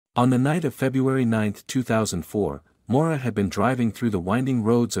On the night of February 9, 2004, Maura had been driving through the winding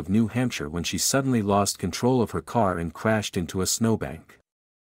roads of New Hampshire when she suddenly lost control of her car and crashed into a snowbank.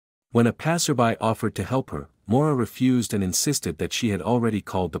 When a passerby offered to help her, Maura refused and insisted that she had already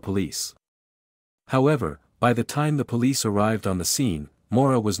called the police. However, by the time the police arrived on the scene,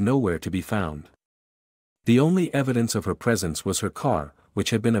 Maura was nowhere to be found. The only evidence of her presence was her car,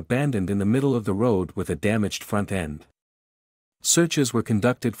 which had been abandoned in the middle of the road with a damaged front end. Searches were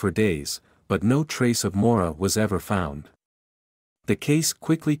conducted for days, but no trace of Maura was ever found. The case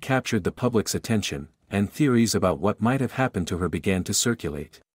quickly captured the public's attention, and theories about what might have happened to her began to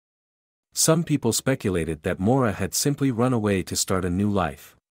circulate. Some people speculated that Maura had simply run away to start a new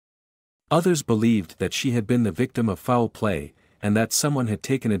life. Others believed that she had been the victim of foul play, and that someone had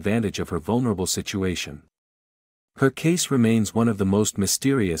taken advantage of her vulnerable situation. Her case remains one of the most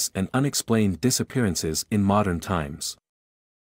mysterious and unexplained disappearances in modern times.